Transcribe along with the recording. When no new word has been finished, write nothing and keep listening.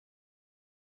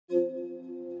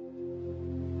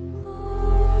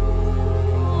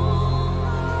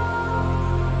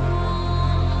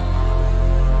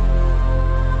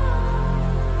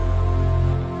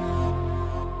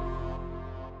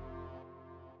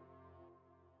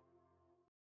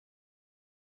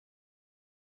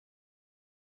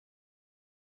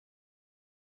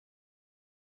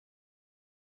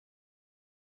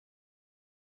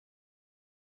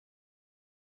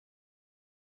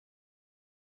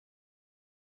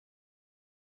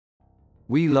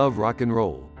We love rock and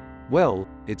roll. Well,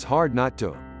 it's hard not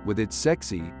to, with its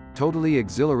sexy, totally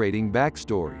exhilarating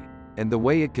backstory, and the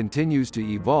way it continues to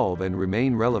evolve and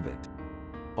remain relevant.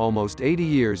 Almost 80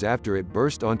 years after it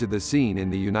burst onto the scene in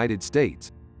the United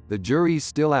States, the jury's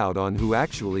still out on who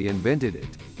actually invented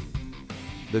it.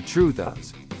 The truth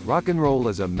is, rock and roll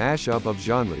is a mashup of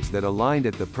genres that aligned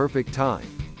at the perfect time,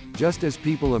 just as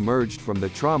people emerged from the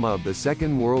trauma of the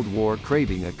Second World War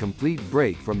craving a complete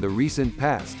break from the recent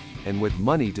past, and with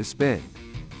money to spend.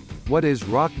 What is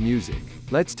rock music?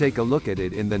 Let's take a look at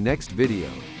it in the next video.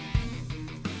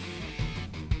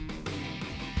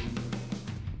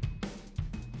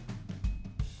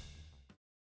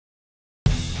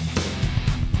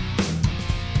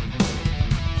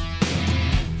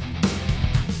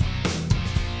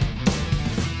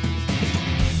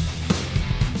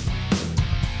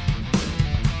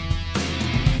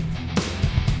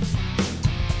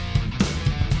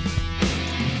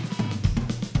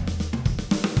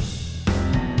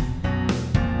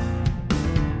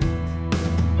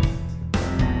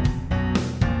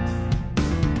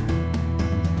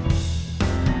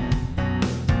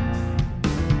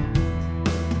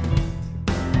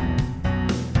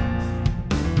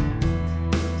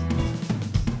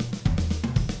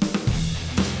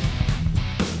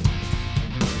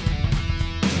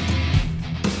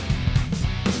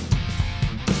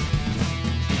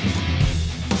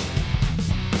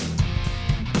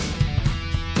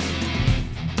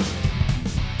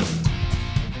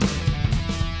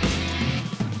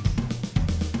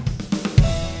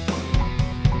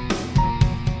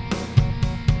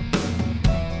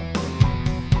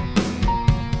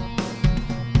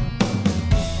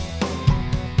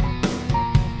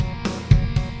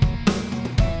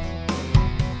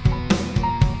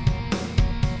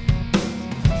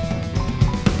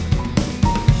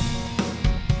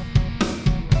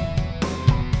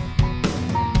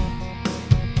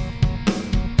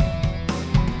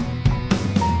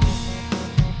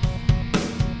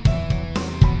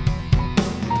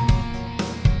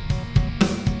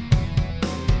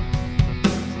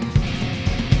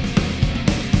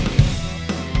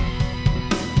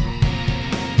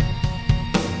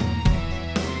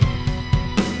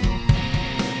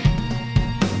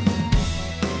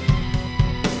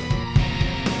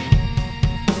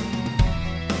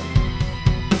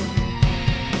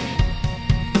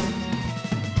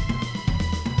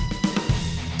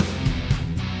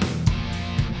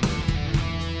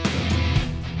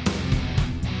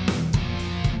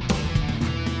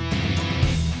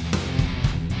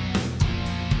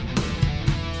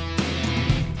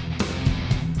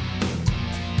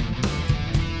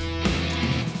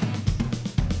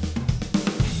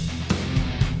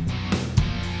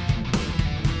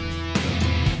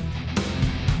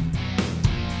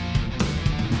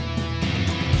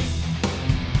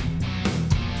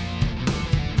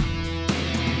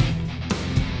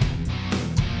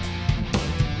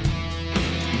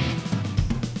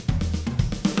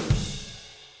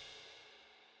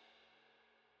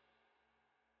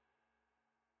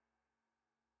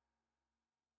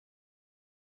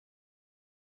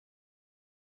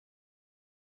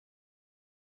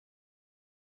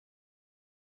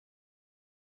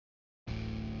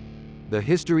 The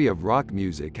history of rock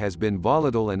music has been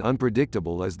volatile and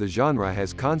unpredictable as the genre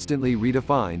has constantly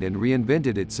redefined and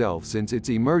reinvented itself since its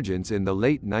emergence in the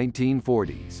late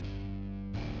 1940s.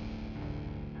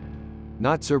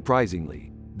 Not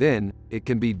surprisingly, then, it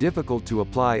can be difficult to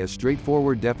apply a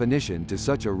straightforward definition to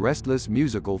such a restless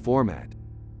musical format.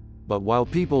 But while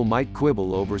people might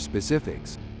quibble over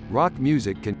specifics, rock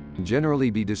music can generally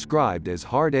be described as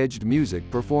hard-edged music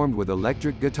performed with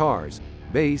electric guitars,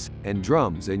 bass, and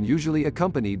drums, and usually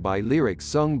accompanied by lyrics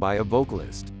sung by a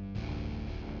vocalist.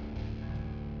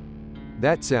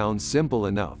 That sounds simple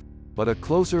enough, but a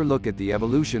closer look at the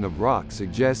evolution of rock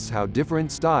suggests how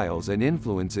different styles and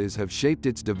influences have shaped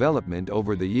its development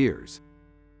over the years.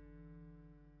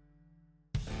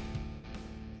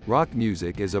 Rock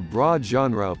music is a broad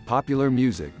genre of popular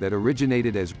music that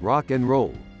originated as rock and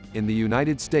roll in the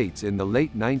United States in the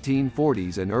late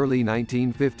 1940s and early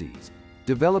 1950s,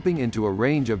 developing into a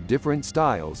range of different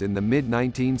styles in the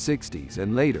mid-1960s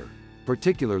and later,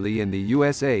 particularly in the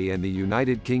USA and the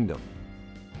United Kingdom.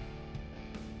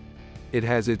 It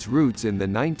has its roots in the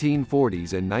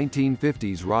 1940s and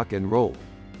 1950s rock and roll,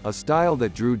 a style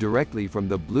that drew directly from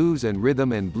the blues and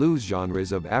rhythm and blues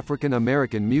genres of African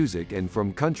American music and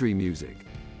from country music.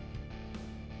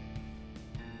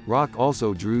 Rock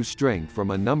also drew strength from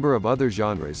a number of other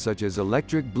genres such as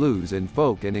electric blues and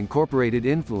folk, and incorporated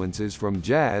influences from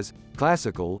jazz,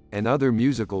 classical, and other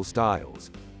musical styles.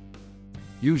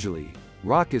 Usually,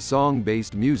 Rock is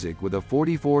song-based music with a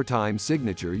 44-time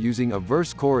signature using a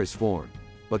verse-chorus form,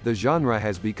 but the genre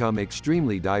has become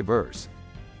extremely diverse.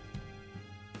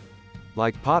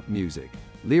 Like pop music,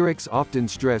 lyrics often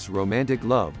stress romantic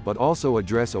love but also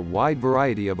address a wide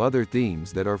variety of other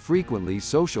themes that are frequently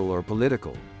social or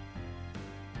political.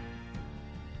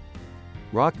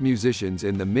 Rock musicians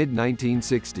in the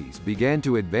mid-1960s began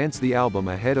to advance the album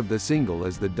ahead of the single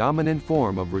as the dominant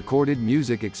form of recorded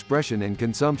music expression and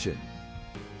consumption,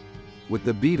 with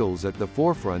the Beatles at the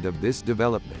forefront of this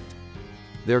development.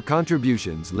 Their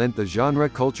contributions lent the genre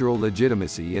cultural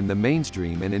legitimacy in the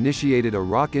mainstream and initiated a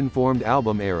rock-informed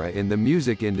album era in the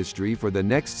music industry for the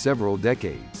next several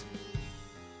decades.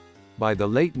 By the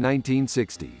late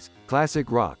 1960s, classic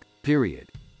rock, period,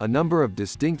 a number of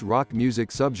distinct rock music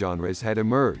subgenres had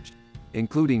emerged,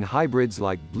 including hybrids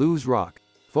like blues rock,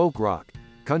 folk rock,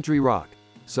 country rock,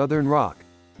 southern rock,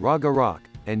 raga rock,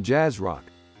 and jazz rock,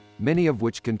 many of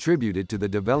which contributed to the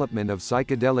development of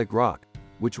psychedelic rock,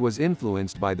 which was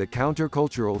influenced by the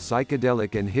countercultural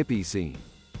psychedelic and hippie scene.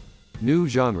 New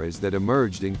genres that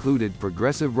emerged included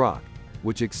progressive rock,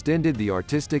 which extended the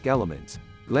artistic elements,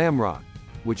 glam rock,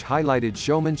 which highlighted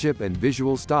showmanship and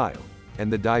visual style,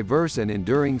 and the diverse and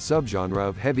enduring subgenre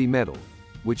of heavy metal,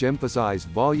 which emphasized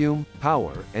volume,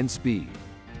 power, and speed.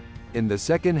 In the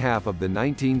second half of the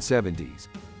 1970s,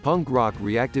 punk rock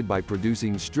reacted by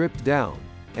producing stripped-down,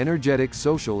 energetic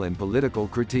social and political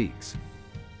critiques.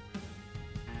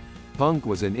 Punk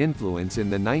was an influence in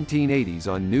the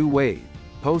 1980s on new wave,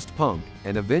 post-punk,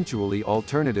 and eventually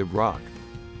alternative rock.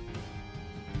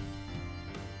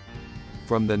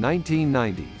 From the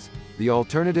 1990s, the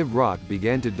alternative rock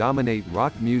began to dominate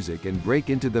rock music and break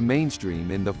into the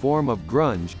mainstream in the form of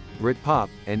grunge, Britpop,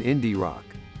 and indie rock.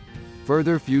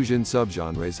 Further fusion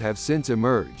subgenres have since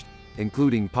emerged,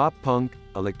 including pop punk,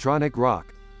 electronic rock,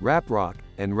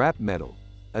 and rap metal,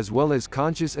 as well as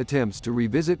conscious attempts to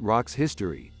revisit rock's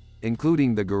history,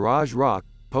 including the garage rock,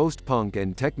 post-punk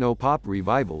and techno-pop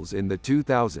revivals in the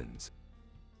 2000s.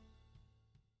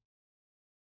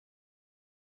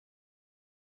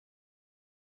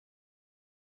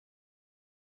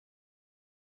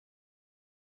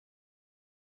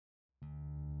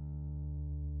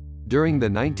 During the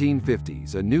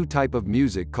 1950s, a new type of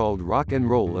music called rock and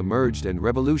roll emerged and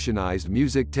revolutionized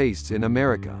music tastes in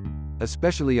America,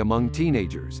 especially among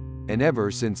teenagers, and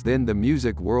ever since then the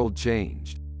music world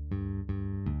changed.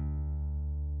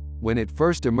 When it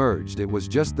first emerged, it was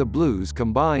just the blues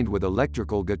combined with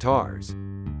electrical guitars.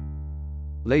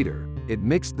 Later, it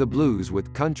mixed the blues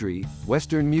with country,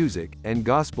 western music, and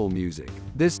gospel music.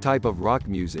 This type of rock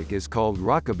music is called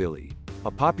rockabilly,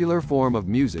 a popular form of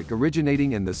music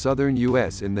originating in the southern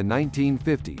U.S. in the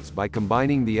 1950s by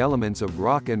combining the elements of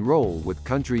rock and roll with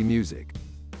country music.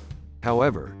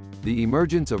 However, the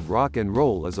emergence of rock and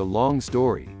roll is a long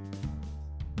story.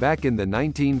 Back in the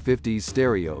 1950s,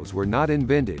 stereos were not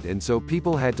invented, and so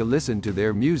people had to listen to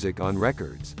their music on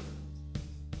records.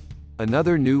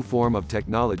 Another new form of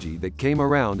technology that came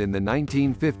around in the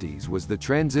 1950s was the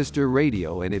transistor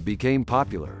radio, and it became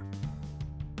popular.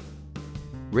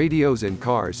 Radios in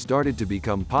cars started to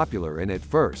become popular, and at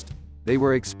first, they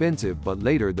were expensive, but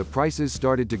later the prices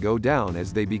started to go down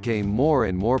as they became more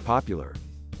and more popular.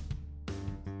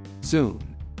 Soon,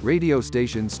 radio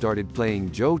stations started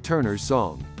playing Joe Turner's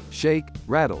song, Shake,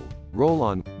 Rattle, Roll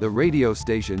On. The radio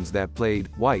stations that played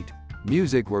white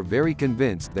music were very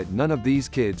convinced that none of these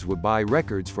kids would buy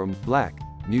records from black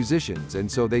musicians, and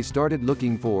so they started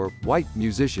looking for white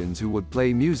musicians who would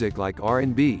play music like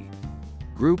R&B.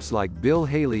 Groups like Bill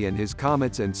Haley and his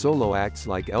Comets, and solo acts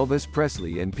like Elvis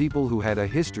Presley, and people who had a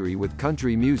history with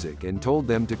country music and told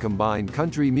them to combine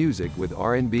country music with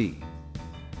R&B.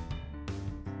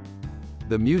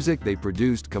 The music they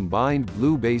produced combined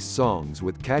blue-based songs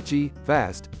with catchy,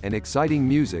 fast, and exciting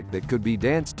music that could be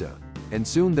danced to, and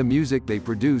soon the music they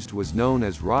produced was known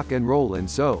as rock and roll, and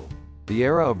so, the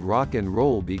era of rock and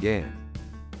roll began.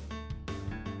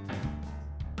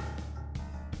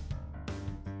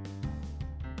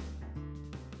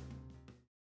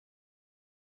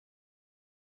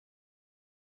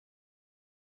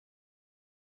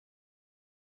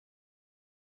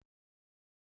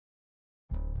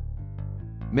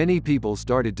 Many people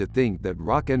started to think that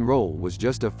rock and roll was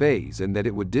just a phase and that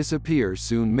it would disappear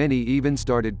soon. Many even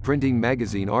started printing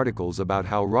magazine articles about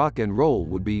how rock and roll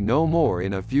would be no more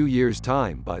in a few years'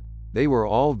 time, but they were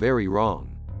all very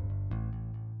wrong.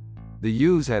 The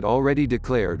U's had already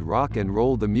declared rock and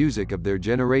roll the music of their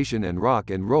generation, and rock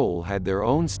and roll had their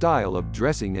own style of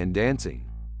dressing and dancing.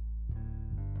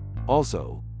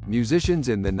 Also, musicians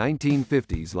in the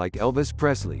 1950s like Elvis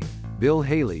Presley, Bill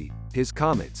Haley, his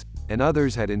Comets, and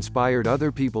others had inspired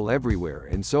other people everywhere,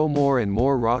 and so more and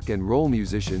more rock and roll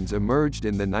musicians emerged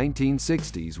in the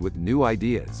 1960s with new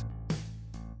ideas.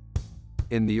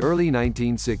 In the early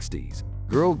 1960s,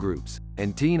 girl groups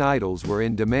and teen idols were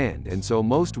in demand, and so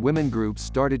most women groups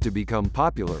started to become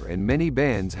popular, and many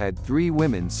bands had 3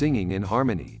 women singing in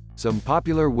harmony. Some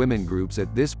popular women groups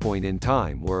at this point in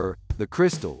time were the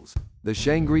Crystals, the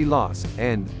Shangri-Las,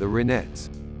 and the Ronettes.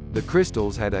 The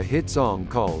Crystals had a hit song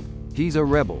called "He's a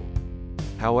Rebel."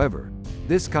 However,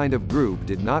 this kind of group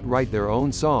did not write their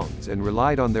own songs and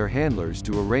relied on their handlers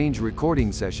to arrange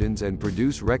recording sessions and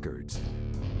produce records.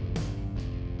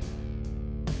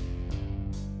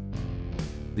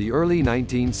 The early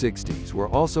 1960s were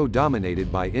also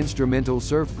dominated by instrumental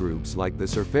surf groups like the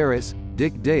Surfers,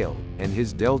 Dick Dale, and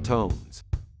his Deltones.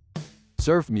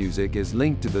 Surf music is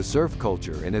linked to the surf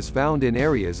culture and is found in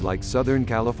areas like Southern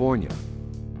California.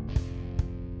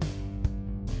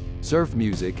 Surf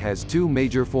music has 2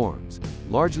 major forms: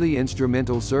 largely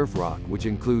instrumental surf rock, which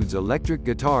includes electric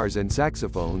guitars and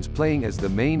saxophones playing as the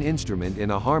main instrument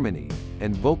in a harmony,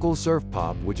 and vocal surf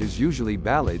pop, which is usually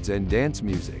ballads and dance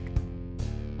music.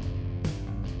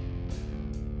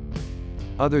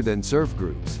 Other than surf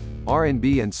groups,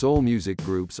 R&B and soul music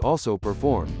groups also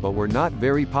performed but were not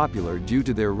very popular due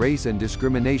to their race and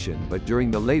discrimination, but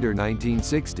during the later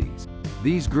 1960s,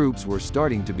 these groups were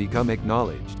starting to become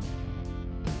acknowledged.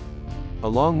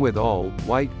 Along with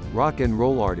all-white rock and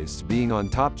roll artists being on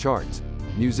top charts,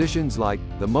 musicians like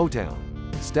the Motown,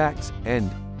 Stax, and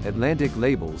Atlantic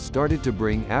labels started to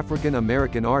bring African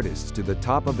American artists to the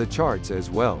top of the charts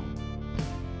as well.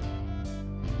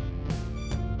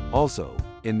 Also,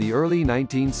 in the early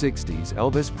 1960s,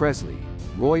 Elvis Presley,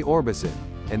 Roy Orbison,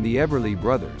 and the Everly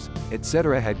Brothers,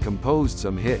 etc. had composed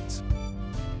some hits.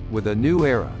 With a new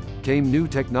era came new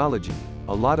technology,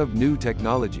 a lot of new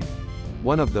technology.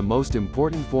 One of the most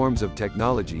important forms of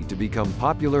technology to become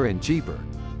popular and cheaper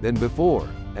than before,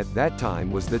 at that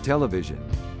time, was the television.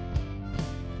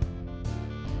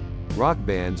 Rock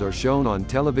bands are shown on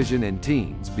television, and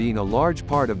teens, being a large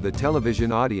part of the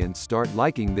television audience, start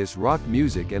liking this rock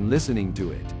music and listening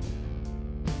to it.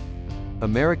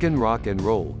 American rock and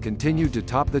roll continued to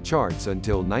top the charts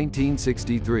until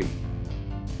 1963.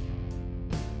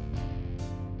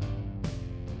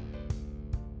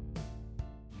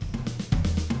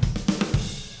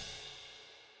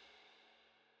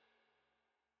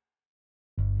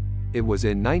 It was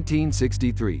in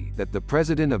 1963 that the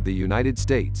President of the United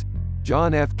States,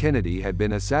 John F. Kennedy, had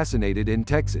been assassinated in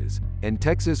Texas, and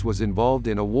Texas was involved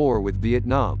in a war with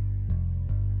Vietnam.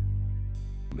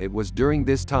 It was during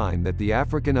this time that the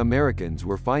African Americans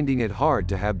were finding it hard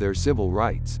to have their civil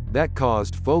rights. That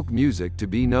caused folk music to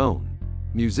be known.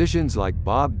 Musicians like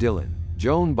Bob Dylan,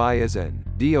 Joan Baez, and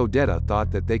Diodetta thought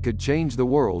that they could change the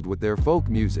world with their folk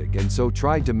music, and so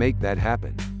tried to make that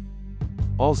happen.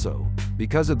 Also,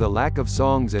 because of the lack of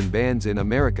songs and bands in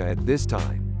America at this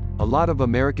time, a lot of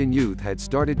American youth had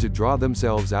started to draw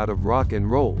themselves out of rock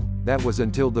and roll. That was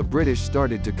until the British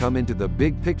started to come into the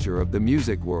big picture of the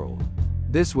music world.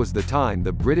 This was the time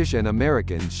the British and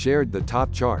Americans shared the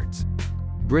top charts.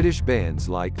 British bands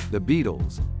like the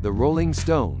Beatles, the Rolling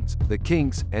Stones, the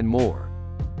Kinks, and more.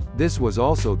 This was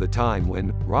also the time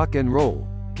when rock and roll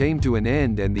came to an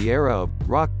end and the era of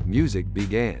rock music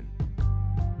began.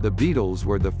 The Beatles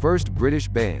were the first British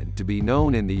band to be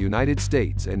known in the United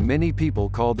States, and many people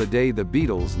call the day the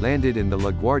Beatles landed in the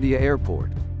LaGuardia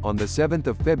Airport, on the 7th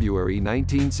of February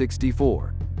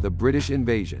 1964, the British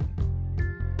invasion.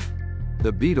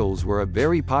 The Beatles were a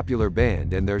very popular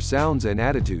band, and their sounds and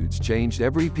attitudes changed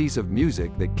every piece of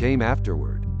music that came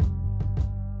afterward.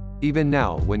 Even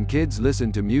now, when kids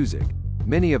listen to music,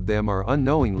 many of them are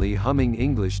unknowingly humming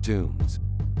English tunes.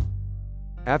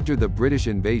 After the British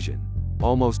invasion,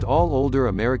 almost all older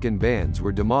American bands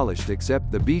were demolished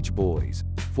except the Beach Boys,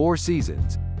 Four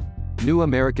Seasons. New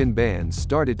American bands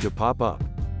started to pop up.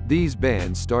 These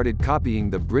bands started copying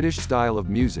the British style of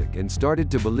music and started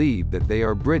to believe that they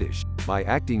are British by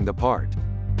acting the part.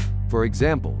 For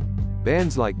example,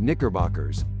 bands like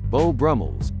Knickerbockers, Beau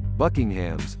Brummels,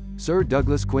 Buckinghams, Sir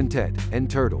Douglas Quintet, and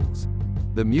Turtles.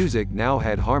 The music now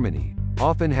had harmony,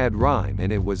 often had rhyme,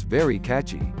 and it was very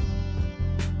catchy.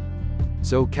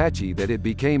 So catchy that it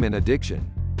became an addiction.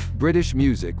 British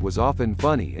music was often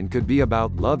funny and could be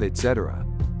about love, etc.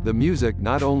 The music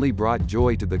not only brought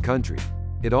joy to the country,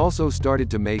 it also started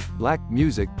to make black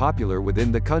music popular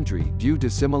within the country due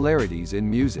to similarities in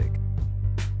music.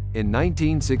 In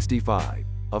 1965,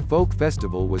 a folk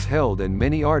festival was held and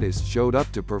many artists showed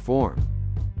up to perform.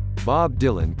 Bob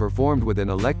Dylan performed with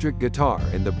an electric guitar,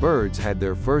 and the Byrds had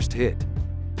their first hit.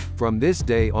 From this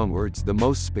day onwards, the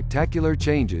most spectacular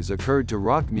changes occurred to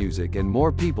rock music and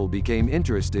more people became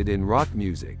interested in rock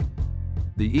music.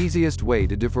 The easiest way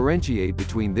to differentiate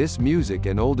between this music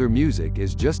and older music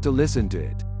is just to listen to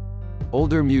it.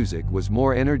 Older music was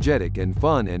more energetic and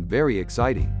fun and very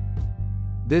exciting.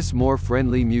 This more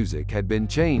friendly music had been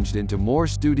changed into more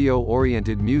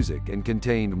studio-oriented music and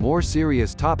contained more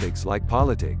serious topics like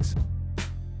politics.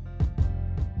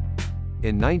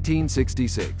 In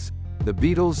 1966, the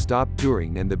Beatles stopped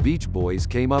touring and the Beach Boys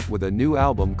came up with a new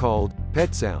album called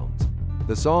Pet Sounds.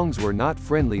 The songs were not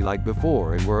friendly like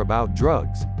before and were about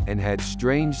drugs, and had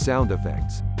strange sound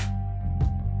effects.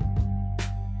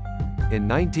 In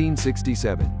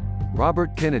 1967,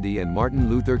 Robert Kennedy and Martin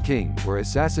Luther King were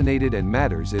assassinated and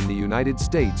matters in the United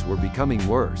States were becoming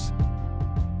worse.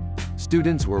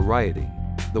 Students were rioting.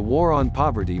 The war on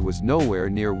poverty was nowhere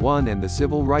near won and the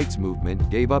civil rights movement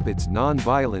gave up its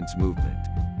non-violence movement.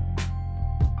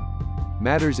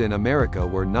 Matters in America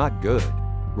were not good.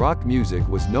 Rock music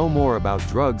was no more about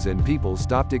drugs and people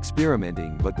stopped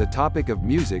experimenting, but the topic of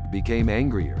music became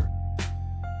angrier.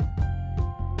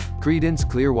 Creedence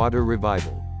Clearwater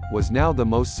Revival was now the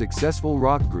most successful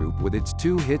rock group with its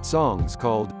two hit songs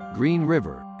called Green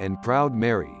River and Proud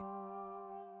Mary.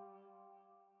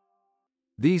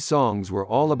 These songs were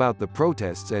all about the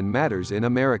protests and matters in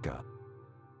America.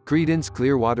 Creedence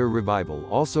Clearwater Revival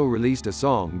also released a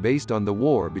song based on the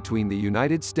war between the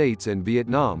United States and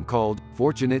Vietnam called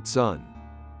Fortunate Son.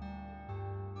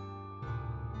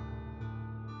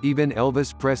 Even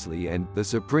Elvis Presley and The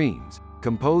Supremes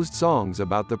composed songs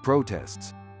about the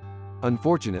protests.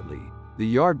 Unfortunately,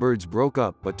 the Yardbirds broke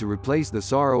up, but to replace the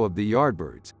sorrow of the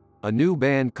Yardbirds, a new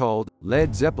band called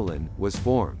Led Zeppelin was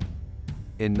formed.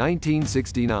 In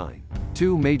 1969,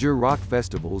 two major rock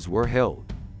festivals were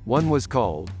held. One was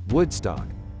called Woodstock,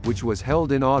 which was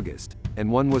held in August,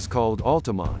 and one was called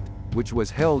Altamont, which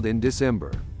was held in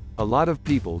December. A lot of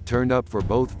people turned up for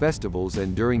both festivals,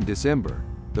 and during December,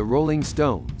 the Rolling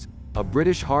Stones, a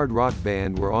British hard rock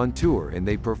band, were on tour and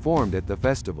they performed at the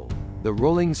festival. The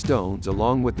Rolling Stones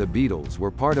along with the Beatles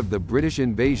were part of the British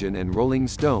invasion, and Rolling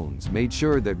Stones made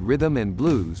sure that rhythm and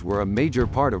blues were a major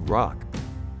part of rock.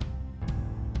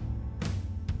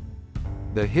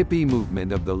 The hippie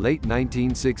movement of the late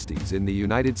 1960s in the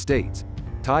United States,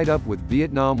 tied up with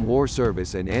Vietnam War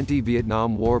service and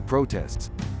anti-Vietnam War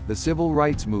protests, the civil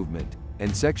rights movement,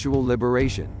 and sexual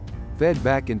liberation, fed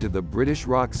back into the British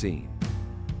rock scene.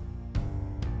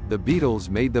 The Beatles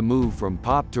made the move from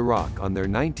pop to rock on their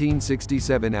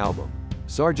 1967 album,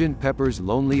 Sgt. Pepper's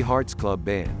Lonely Hearts Club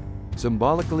Band,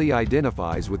 symbolically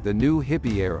identifies with the new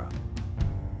hippie era.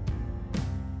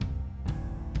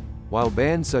 While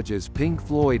bands such as Pink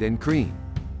Floyd and Cream,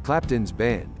 Clapton's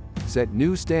band, set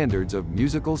new standards of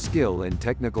musical skill and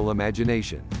technical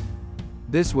imagination.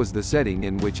 This was the setting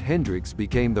in which Hendrix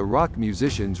became the rock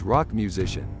musician's rock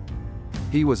musician.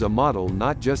 He was a model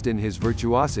not just in his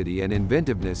virtuosity and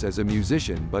inventiveness as a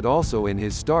musician, but also in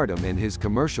his stardom and his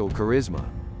commercial charisma.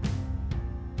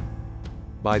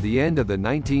 By the end of the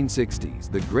 1960s,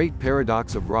 the great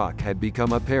paradox of rock had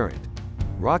become apparent.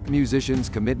 Rock musicians'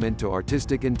 commitment to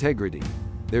artistic integrity,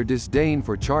 their disdain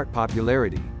for chart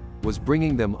popularity, was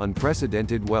bringing them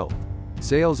unprecedented wealth.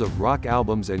 Sales of rock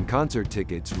albums and concert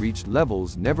tickets reached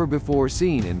levels never before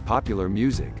seen in popular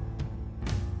music.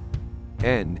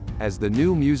 And, as the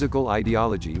new musical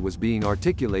ideology was being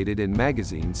articulated in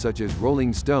magazines such as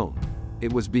Rolling Stone,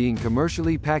 it was being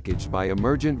commercially packaged by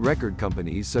emergent record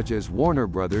companies such as Warner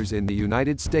Brothers in the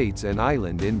United States and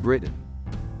Island in Britain.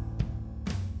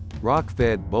 Rock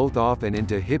fed both off and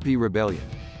into hippie rebellion,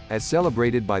 as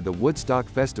celebrated by the Woodstock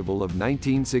Festival of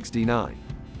 1969,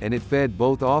 and it fed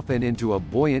both off and into a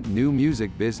buoyant new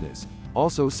music business,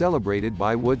 also celebrated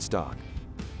by Woodstock.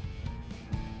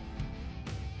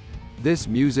 This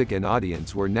music and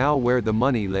audience were now where the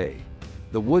money lay.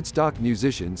 The Woodstock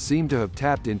musicians seemed to have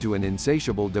tapped into an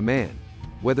insatiable demand,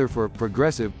 whether for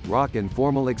progressive rock and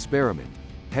formal experiment,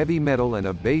 heavy metal and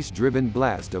a bass-driven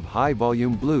blast of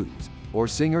high-volume blues, or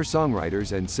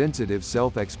singer-songwriters and sensitive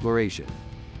self-exploration.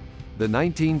 The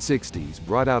 1960s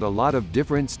brought out a lot of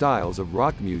different styles of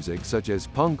rock music such as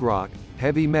punk rock,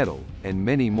 heavy metal, and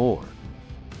many more.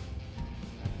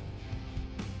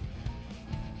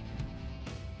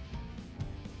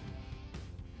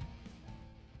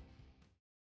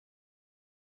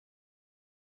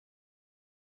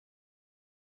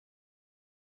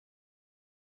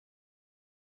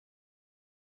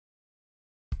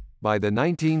 By the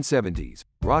 1970s,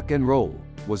 rock and roll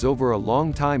was over a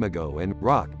long time ago, and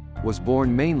rock was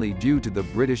born mainly due to the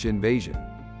British invasion.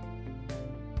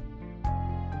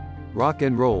 Rock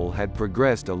and roll had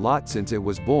progressed a lot since it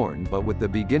was born, but with the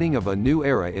beginning of a new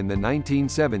era in the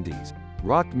 1970s,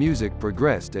 rock music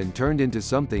progressed and turned into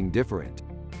something different.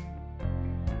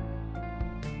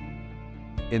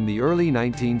 In the early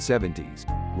 1970s,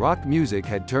 rock music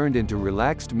had turned into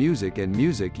relaxed music and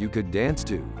music you could dance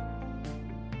to.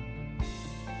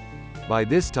 By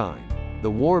this time, the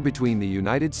war between the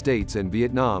United States and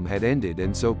Vietnam had ended,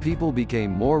 and so people became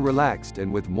more relaxed,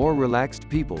 and with more relaxed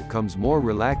people comes more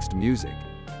relaxed music.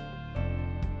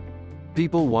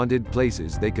 People wanted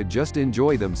places they could just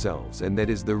enjoy themselves, and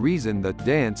that is the reason that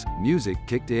dance music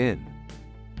kicked in.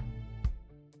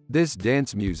 This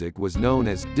dance music was known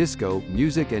as disco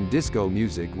music, and disco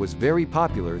music was very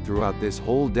popular throughout this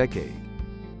whole decade.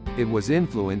 It was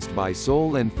influenced by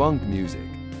soul and funk music.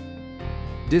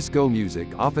 Disco music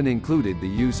often included the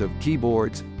use of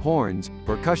keyboards, horns,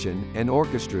 percussion, and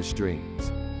orchestra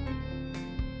strings.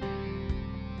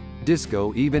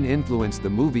 Disco even influenced the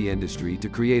movie industry to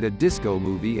create a disco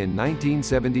movie in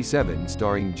 1977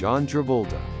 starring John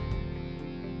Travolta.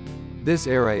 This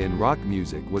era in rock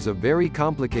music was a very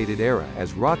complicated era,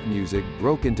 as rock music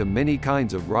broke into many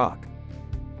kinds of rock.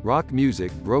 Rock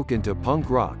music broke into punk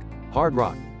rock, hard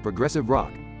rock, progressive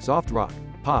rock, soft rock,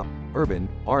 pop, urban,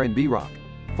 R&B rock,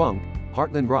 funk,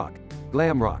 heartland rock,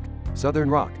 glam rock,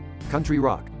 southern rock, country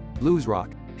rock, blues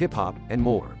rock, hip-hop, and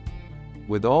more.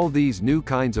 With all these new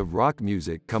kinds of rock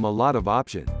music come a lot of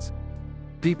options.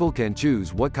 People can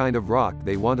choose what kind of rock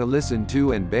they want to listen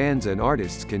to, and bands and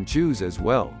artists can choose as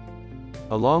well.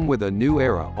 Along with a new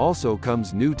era also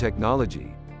comes new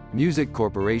technology. Music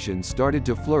corporations started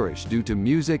to flourish due to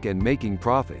music and making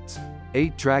profits.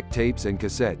 8-track tapes and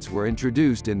cassettes were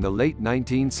introduced in the late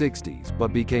 1960s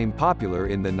but became popular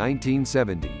in the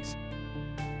 1970s.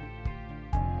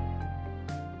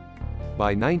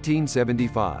 By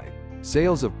 1975,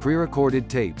 sales of pre-recorded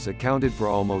tapes accounted for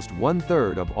almost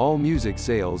 1/3 of all music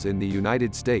sales in the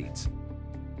United States.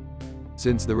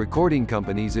 Since the recording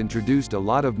companies introduced a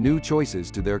lot of new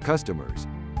choices to their customers,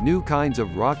 new kinds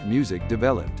of rock music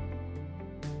developed.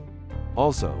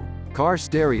 Also, car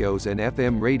stereos and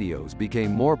FM radios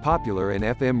became more popular, and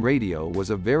FM radio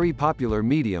was a very popular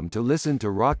medium to listen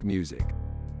to rock music.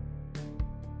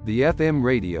 The FM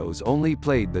radios only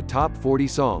played the top 40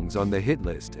 songs on the hit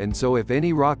list, and so if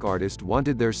any rock artist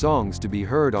wanted their songs to be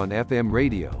heard on FM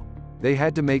radio, they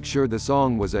had to make sure the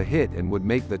song was a hit and would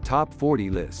make the top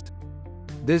 40 list.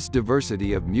 This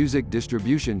diversity of music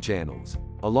distribution channels,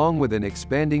 along with an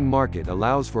expanding market,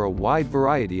 allows for a wide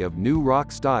variety of new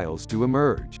rock styles to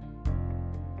emerge.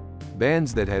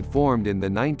 Bands that had formed in the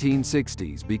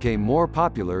 1960s became more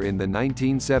popular in the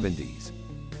 1970s.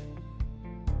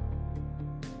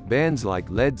 Bands like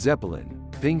Led Zeppelin,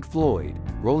 Pink Floyd,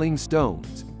 Rolling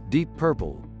Stones, Deep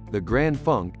Purple, The Grand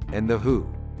Funk, and The Who.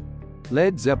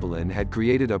 Led Zeppelin had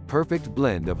created a perfect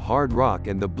blend of hard rock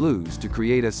and the blues to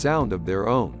create a sound of their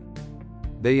own.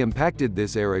 They impacted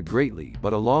this era greatly,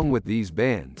 but along with these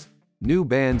bands, new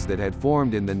bands that had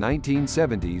formed in the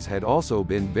 1970s had also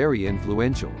been very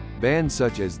influential. Bands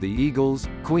such as the Eagles,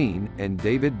 Queen, and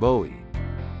David Bowie.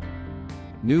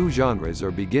 New genres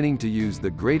are beginning to use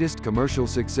the greatest commercial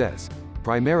success,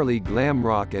 primarily glam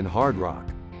rock and hard rock.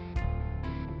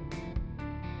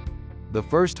 The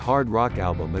first hard rock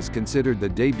album is considered the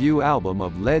debut album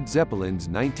of Led Zeppelin's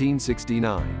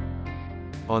 1969.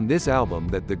 On this album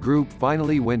that the group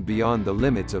finally went beyond the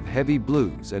limits of heavy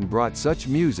blues and brought such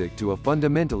music to a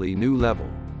fundamentally new level.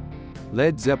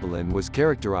 Led Zeppelin was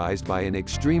characterized by an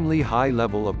extremely high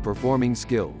level of performing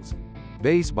skills.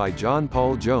 Bass by John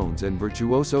Paul Jones and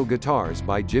virtuoso guitars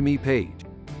by Jimmy Page,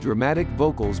 dramatic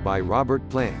vocals by Robert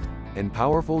Plant, and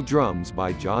powerful drums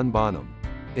by John Bonham.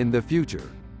 In the future,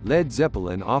 Led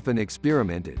Zeppelin often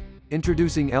experimented,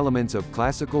 introducing elements of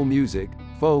classical music,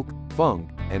 folk, funk,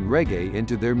 and reggae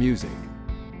into their music.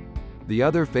 The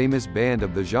other famous band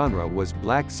of the genre was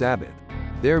Black Sabbath.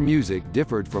 Their music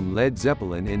differed from Led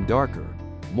Zeppelin in darker,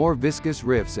 more viscous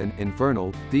riffs and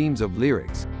infernal themes of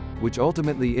lyrics, which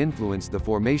ultimately influenced the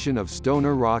formation of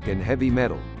stoner rock and heavy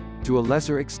metal, to a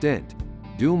lesser extent,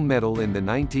 doom metal in the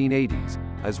 1980s,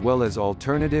 as well as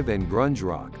alternative and grunge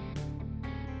rock.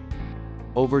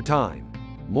 Over time,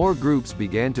 more groups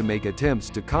began to make attempts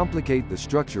to complicate the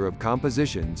structure of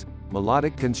compositions,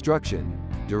 melodic construction,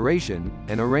 duration,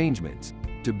 and arrangements,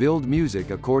 to build music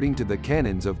according to the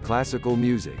canons of classical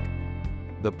music.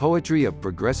 The poetry of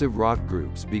progressive rock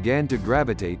groups began to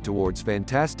gravitate towards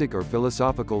fantastic or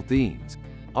philosophical themes.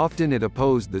 Often it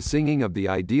opposed the singing of the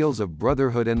ideals of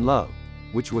brotherhood and love,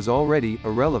 which was already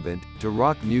irrelevant to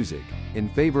rock music, in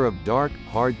favor of dark,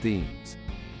 hard themes.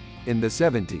 In the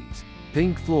 70s,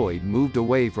 Pink Floyd moved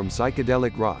away from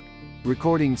psychedelic rock,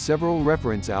 recording several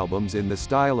reference albums in the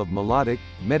style of melodic,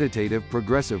 meditative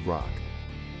progressive rock.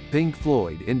 Pink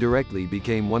Floyd indirectly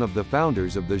became one of the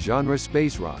founders of the genre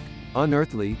space rock,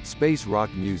 unearthly, space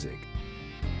rock music.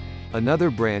 Another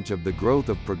branch of the growth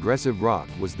of progressive rock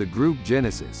was the group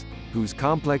Genesis, whose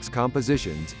complex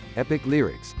compositions, epic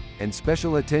lyrics, and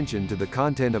special attention to the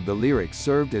content of the lyrics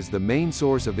served as the main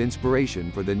source of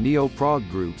inspiration for the neo-prog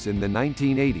groups in the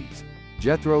 1980s,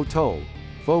 Jethro Tull,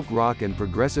 folk rock and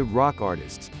progressive rock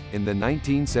artists, in the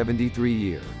 1973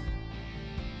 year.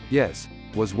 Yes,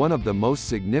 was one of the most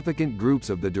significant groups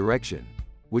of the direction,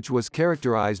 which was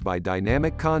characterized by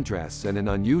dynamic contrasts and an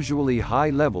unusually high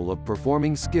level of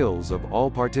performing skills of all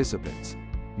participants.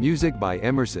 Music by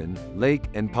Emerson, Lake,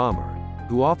 and Palmer,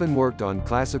 who often worked on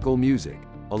classical music,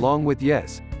 along with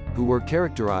Yes, who were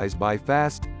characterized by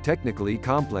fast, technically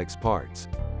complex parts.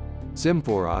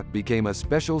 Symphorock became a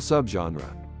special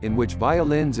subgenre, in which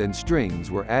violins and strings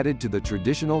were added to the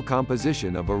traditional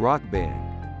composition of a rock band.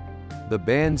 The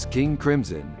bands King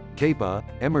Crimson, Capa,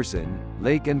 Emerson,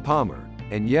 Lake and Palmer,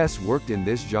 and Yes worked in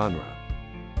this genre.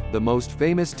 The most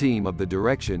famous team of the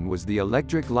direction was the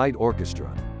Electric Light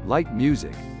Orchestra, light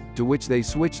music, to which they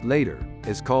switched later,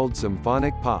 is called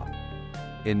symphonic pop.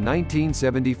 In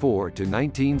 1974 to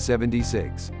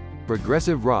 1976,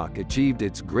 progressive rock achieved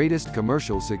its greatest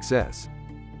commercial success.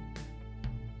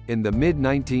 In the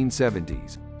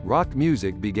mid-1970s, rock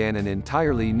music began an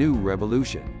entirely new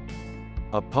revolution.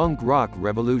 A punk rock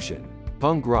revolution.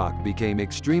 Punk rock became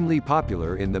extremely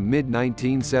popular in the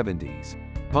mid-1970s.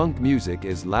 Punk music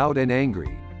is loud and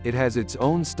angry. It has its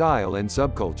own style and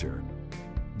subculture.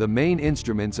 The main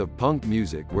instruments of punk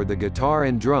music were the guitar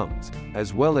and drums,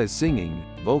 as well as singing,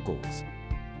 vocals.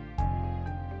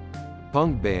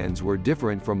 Punk bands were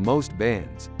different from most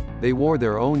bands. They wore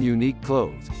their own unique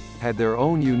clothes, had their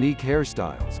own unique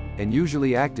hairstyles, and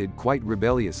usually acted quite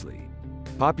rebelliously.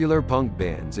 Popular punk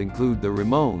bands include the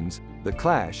Ramones, The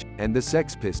Clash, and the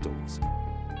Sex Pistols.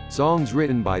 Songs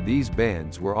written by these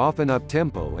bands were often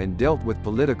up-tempo and dealt with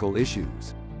political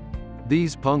issues.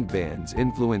 These punk bands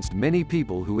influenced many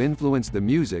people who influenced the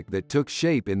music that took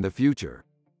shape in the future.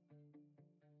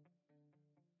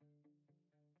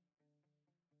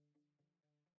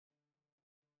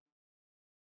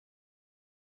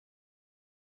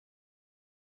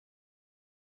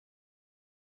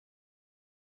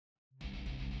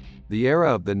 The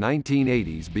era of the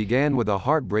 1980s began with a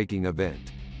heartbreaking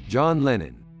event. John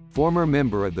Lennon, former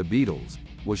member of the Beatles,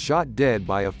 was shot dead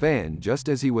by a fan just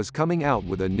as he was coming out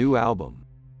with a new album.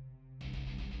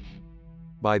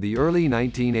 By the early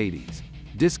 1980s,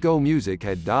 disco music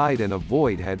had died and a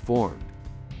void had formed.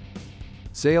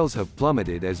 Sales have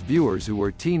plummeted as viewers who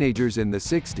were teenagers in the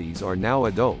 60s are now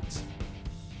adults.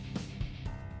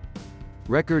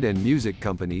 Record and music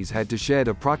companies had to shed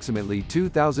approximately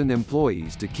 2,000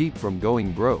 employees to keep from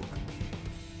going broke.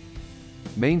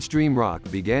 Mainstream rock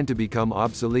began to become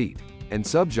obsolete, and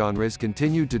subgenres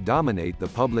continued to dominate the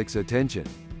public's attention.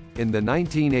 In the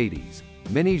 1980s,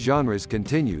 many genres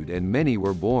continued and many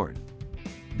were born.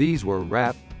 These were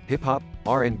rap, hip-hop,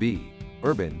 R&B,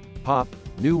 urban, pop,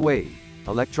 new wave,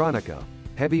 electronica,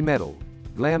 heavy metal,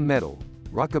 glam metal,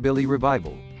 rockabilly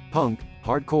revival, punk,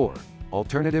 hardcore,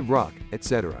 alternative rock,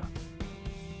 etc.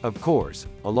 Of course,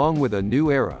 along with a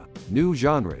new era, new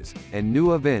genres, and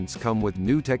new events come with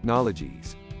new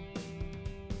technologies.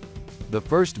 The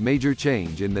first major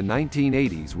change in the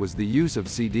 1980s was the use of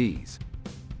CDs.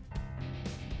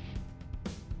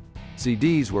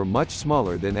 CDs were much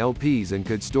smaller than LPs and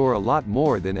could store a lot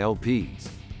more than LPs.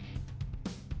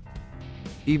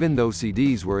 Even though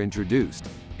CDs were introduced,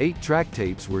 8-track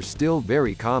tapes were still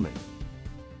very common.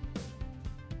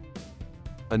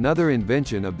 Another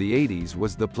invention of the 80s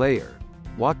was the player.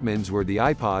 Walkmans were the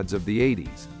iPods of the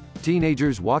 80s.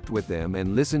 Teenagers walked with them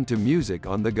and listened to music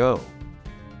on the go.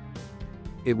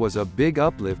 It was a big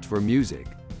uplift for music.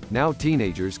 Now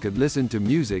teenagers could listen to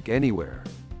music anywhere.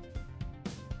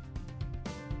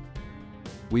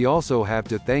 We also have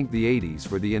to thank the 80s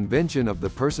for the invention of the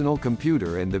personal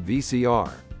computer and the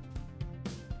VCR.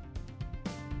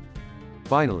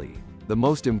 Finally, the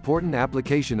most important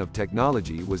application of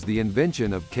technology was the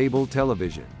invention of cable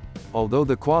television. Although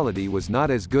the quality was not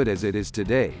as good as it is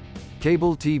today,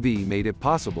 cable TV made it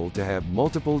possible to have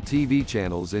multiple TV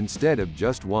channels instead of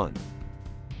just one.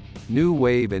 New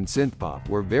wave and synthpop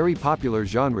were very popular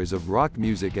genres of rock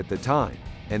music at the time,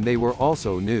 and they were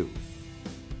also new.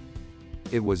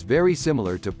 It was very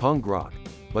similar to punk rock,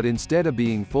 but instead of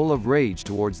being full of rage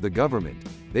towards the government,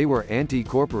 they were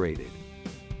anti-corporated.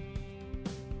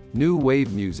 New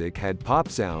wave music had pop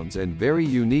sounds and very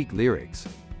unique lyrics.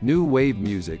 New wave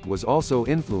music was also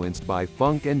influenced by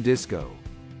funk and disco.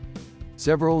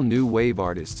 Several new wave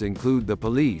artists include The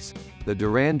Police, the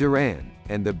Duran Duran,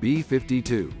 and the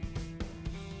B-52.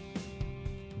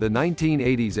 The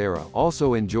 1980s era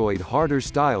also enjoyed harder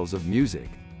styles of music.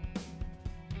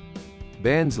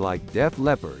 Bands like Def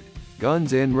Leppard,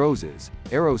 Guns N' Roses,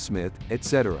 Aerosmith,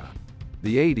 etc.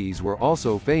 The 80s were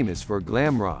also famous for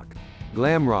glam rock.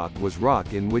 Glam rock was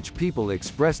rock in which people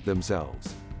expressed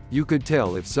themselves. You could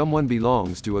tell if someone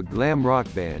belongs to a glam rock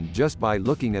band just by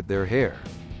looking at their hair.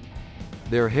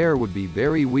 Their hair would be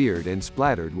very weird and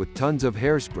splattered with tons of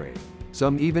hairspray,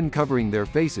 some even covering their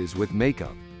faces with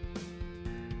makeup.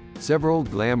 Several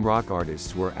glam rock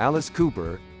artists were Alice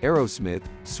Cooper, Aerosmith,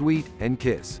 Sweet, and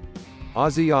Kiss.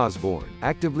 Ozzy Osbourne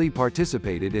actively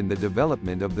participated in the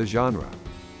development of the genre.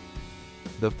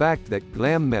 The fact that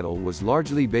glam metal was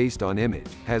largely based on image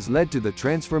has led to the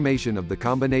transformation of the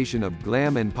combination of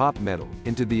glam and pop metal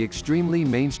into the extremely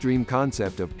mainstream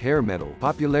concept of hair metal.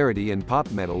 Popularity in pop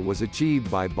metal was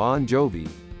achieved by Bon Jovi,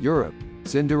 Europe,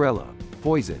 Cinderella,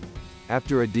 Poison.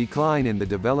 After a decline in the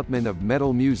development of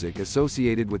metal music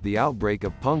associated with the outbreak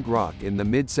of punk rock in the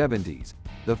mid-70s,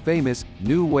 the famous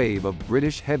new wave of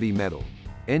British heavy metal,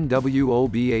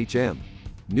 NWOBHM,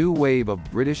 new wave of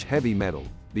British heavy metal,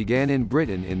 began in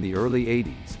Britain in the early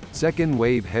 80s. Second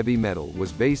wave heavy metal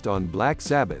was based on Black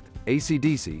Sabbath,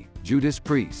 AC/DC, Judas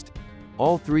Priest.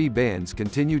 All three bands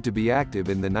continued to be active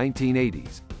in the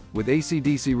 1980s, with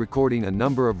AC/DC recording a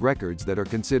number of records that are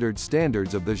considered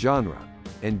standards of the genre,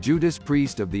 and Judas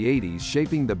Priest of the 80s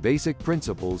shaping the basic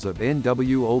principles of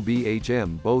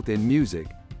NWOBHM both in music,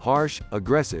 harsh,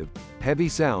 aggressive, heavy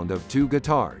sound of two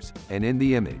guitars, and in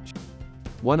the image.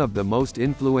 One of the most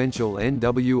influential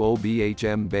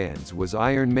NWOBHM bands was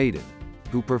Iron Maiden,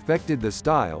 who perfected the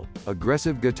style,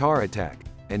 aggressive guitar attack,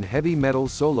 and heavy metal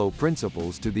solo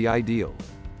principles to the ideal.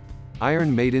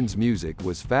 Iron Maiden's music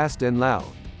was fast and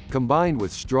loud, combined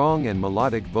with strong and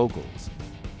melodic vocals.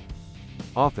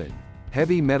 Often,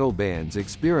 heavy metal bands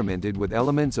experimented with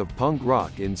elements of punk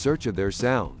rock in search of their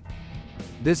sound.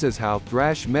 This is how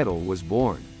thrash metal was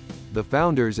born. The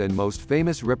founders and most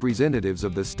famous representatives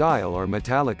of the style are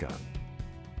Metallica.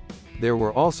 There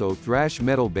were also thrash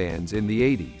metal bands in the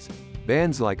 80s,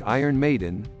 bands like Iron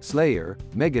Maiden, Slayer,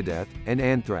 Megadeth, and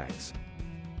Anthrax.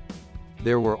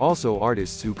 There were also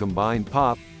artists who combined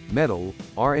pop, metal,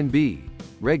 R&B,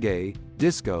 reggae,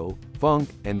 disco, funk,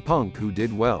 and punk who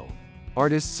did well.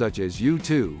 Artists such as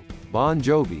U2, Bon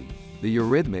Jovi, the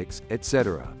Eurythmics,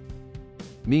 etc.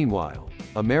 Meanwhile,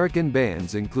 American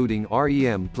bands including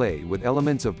REM play with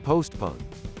elements of post-punk,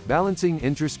 balancing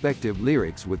introspective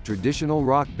lyrics with traditional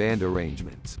rock band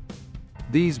arrangements.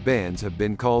 These bands have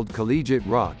been called collegiate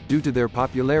rock due to their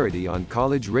popularity on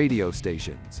college radio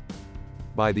stations.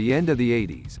 By the end of the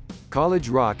 80s, college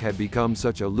rock had become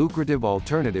such a lucrative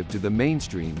alternative to the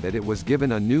mainstream that it was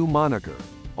given a new moniker,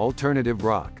 alternative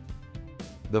rock.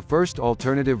 The first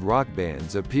alternative rock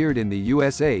bands appeared in the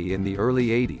USA in the early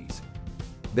 80s.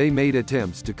 They made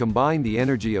attempts to combine the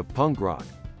energy of punk rock,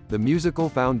 the musical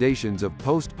foundations of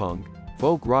post-punk,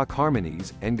 folk rock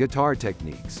harmonies, and guitar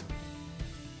techniques.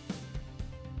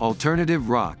 Alternative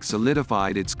rock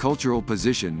solidified its cultural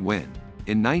position when,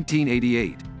 in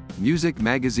 1988, music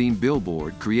magazine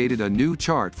Billboard created a new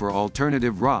chart for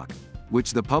alternative rock,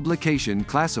 which the publication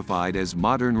classified as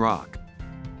modern rock.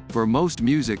 For most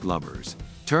music lovers,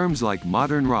 terms like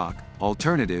modern rock,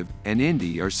 alternative, and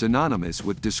indie are synonymous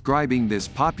with describing this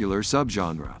popular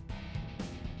subgenre.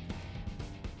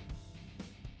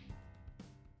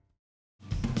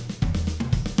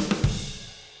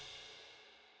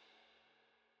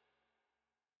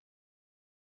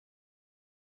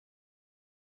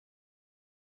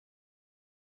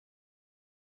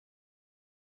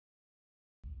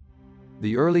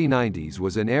 The early 90s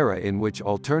was an era in which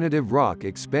alternative rock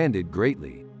expanded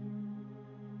greatly.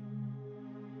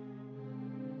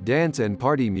 Dance and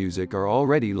party music are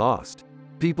already lost.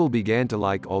 People began to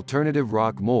like alternative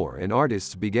rock more and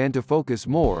artists began to focus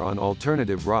more on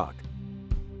alternative rock.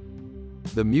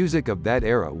 The music of that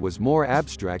era was more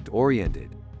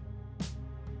abstract-oriented.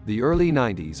 The early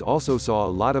 90s also saw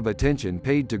a lot of attention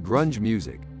paid to grunge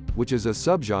music, which is a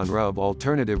subgenre of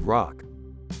alternative rock.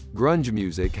 Grunge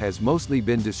music has mostly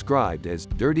been described as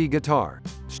dirty guitar,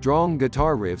 strong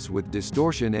guitar riffs with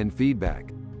distortion and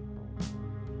feedback.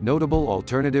 Notable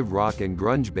alternative rock and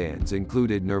grunge bands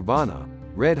included Nirvana,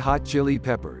 Red Hot Chili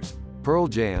Peppers, Pearl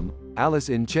Jam, Alice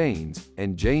in Chains,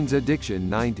 and Jane's Addiction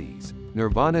 90s.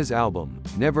 Nirvana's album,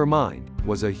 Nevermind,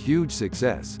 was a huge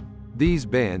success. These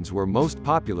bands were most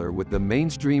popular with the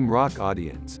mainstream rock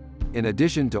audience. In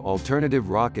addition to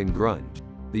alternative rock and grunge,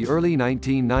 the early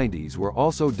 1990s were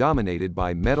also dominated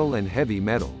by metal and heavy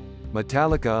metal.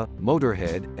 Metallica,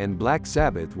 Motorhead, and Black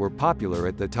Sabbath were popular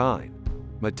at the time.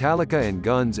 Metallica and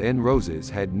Guns N' Roses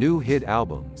had new hit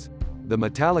albums. The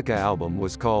Metallica album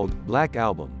was called Black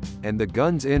Album, and the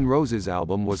Guns N' Roses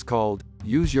album was called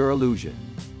Use Your Illusion.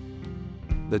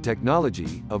 The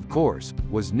technology, of course,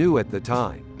 was new at the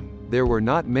time. There were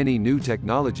not many new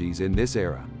technologies in this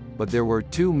era, but there were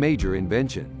two major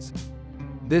inventions.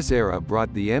 This era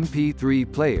brought the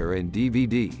MP3 player and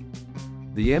DVD.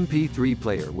 The MP3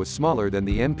 player was smaller than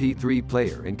the MP3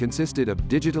 player and consisted of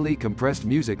digitally compressed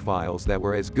music files that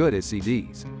were as good as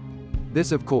CDs.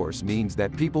 This of course means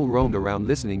that people roamed around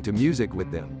listening to music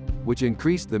with them, which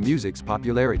increased the music's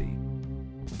popularity.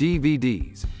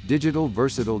 DVDs, digital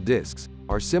versatile discs,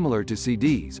 are similar to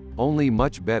CDs, only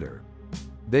much better.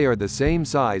 They are the same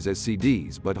size as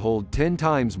CDs but hold 10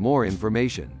 times more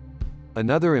information.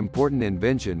 Another important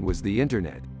invention was the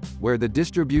internet, where the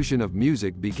distribution of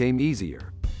music became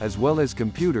easier, as well as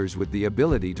computers with the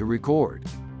ability to record.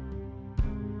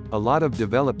 A lot of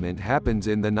development happens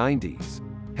in the 90s.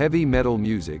 Heavy metal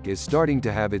music is starting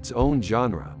to have its own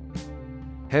genre.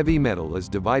 Heavy metal is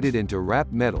divided into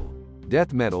rap metal,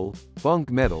 death metal, funk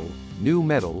metal, nu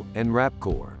metal, and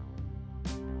rapcore.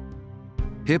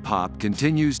 Hip-hop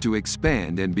continues to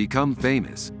expand and become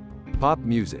famous. Pop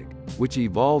music, which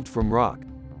evolved from rock,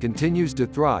 continues to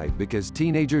thrive because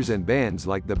teenagers and bands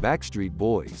like the Backstreet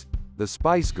Boys, the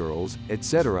Spice Girls,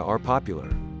 etc. are popular.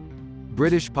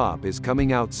 British pop is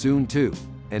coming out soon too,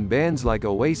 and bands like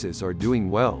Oasis are doing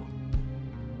well.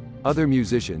 Other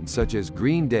musicians such as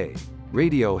Green Day,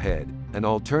 Radiohead, an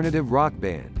alternative rock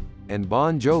band, and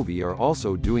Bon Jovi are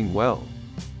also doing well.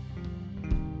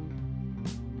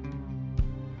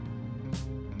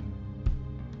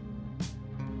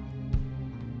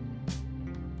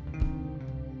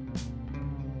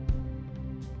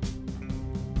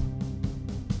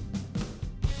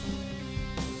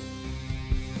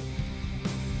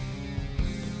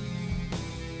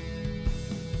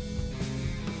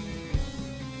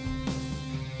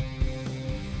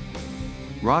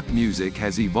 Rock music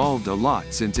has evolved a lot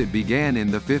since it began in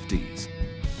the 50s.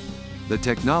 The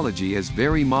technology is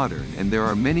very modern and there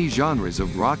are many genres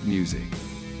of rock music.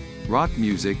 Rock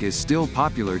music is still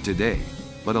popular today,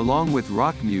 but along with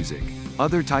rock music,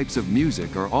 other types of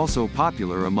music are also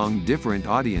popular among different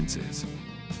audiences.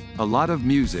 A lot of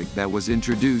music that was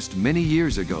introduced many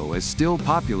years ago is still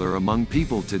popular among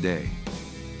people today.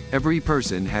 Every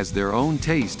person has their own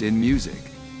taste in music.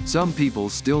 Some people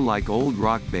still like old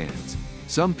rock bands.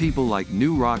 Some people like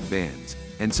new rock bands,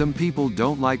 and some people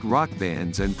don't like rock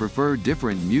bands and prefer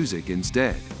different music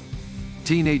instead.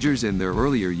 Teenagers in their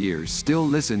earlier years still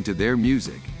listen to their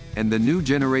music, and the new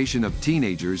generation of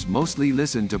teenagers mostly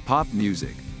listen to pop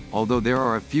music, although there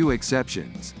are a few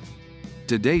exceptions.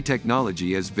 Today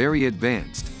technology is very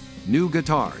advanced. New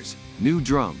guitars, new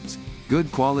drums,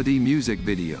 good quality music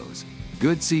videos,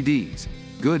 good CDs,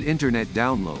 good internet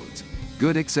downloads,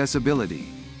 good accessibility,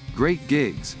 great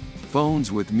gigs,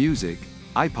 phones with music,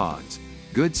 iPods,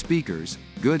 good speakers,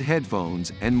 good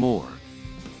headphones, and more.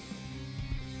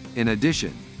 In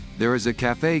addition, there is a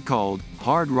cafe called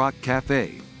Hard Rock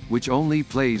Cafe, which only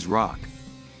plays rock.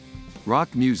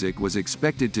 Rock music was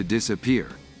expected to disappear,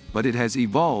 but it has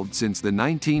evolved since the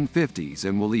 1950s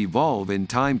and will evolve in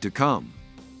time to come.